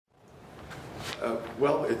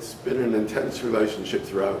Well, it's been an intense relationship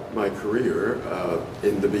throughout my career.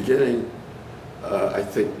 In the beginning, I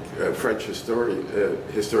think French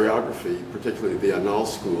historiography, particularly the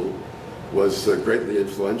Annales school, was greatly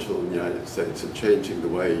influential in the United States in changing the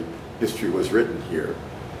way history was written here.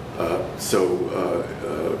 A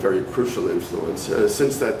very crucial influence.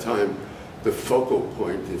 Since that time, the focal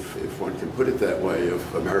point, if one can put it that way,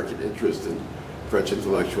 of American interest in French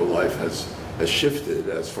intellectual life has shifted,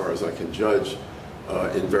 as far as I can judge,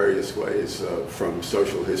 in various ways, from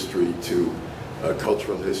social history to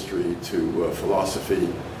cultural history to philosophy,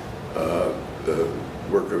 the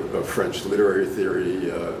work of French literary theory,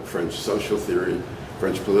 French social theory,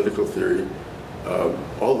 French political theory.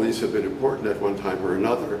 All these have been important at one time or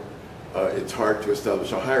another. It's hard to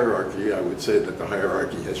establish a hierarchy. I would say that the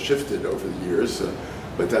hierarchy has shifted over the years,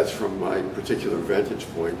 but that's from my particular vantage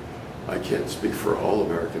point. I can't speak for all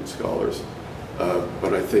American scholars,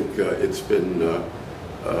 but I think it's been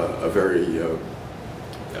a very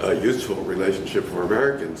useful relationship for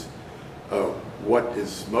Americans. What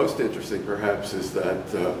is most interesting, perhaps, is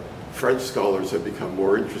that French scholars have become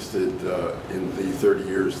more interested in the 37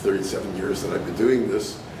 years that I've been doing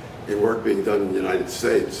this, in work being done in the United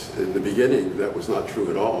States. In the beginning, that was not true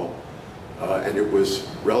at all, and it was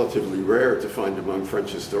relatively rare to find among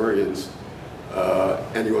French historians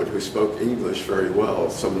anyone who spoke English very well.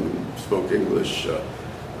 Some of them spoke English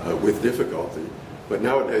with difficulty. But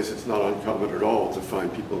nowadays, it's not uncommon at all to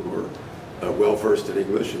find people who are well-versed in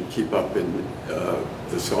English and keep up in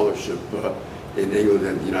the scholarship in England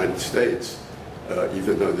and the United States,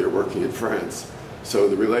 even though they're working in France. So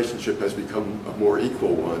the relationship has become a more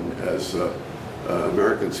equal one as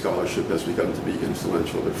American scholarship has begun to be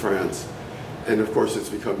influential in France. And of course, it's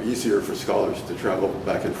become easier for scholars to travel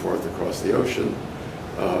back and forth across the ocean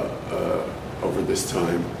over this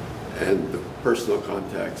time. And the personal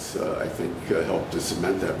contacts, I think, help to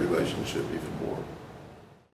cement that relationship even more.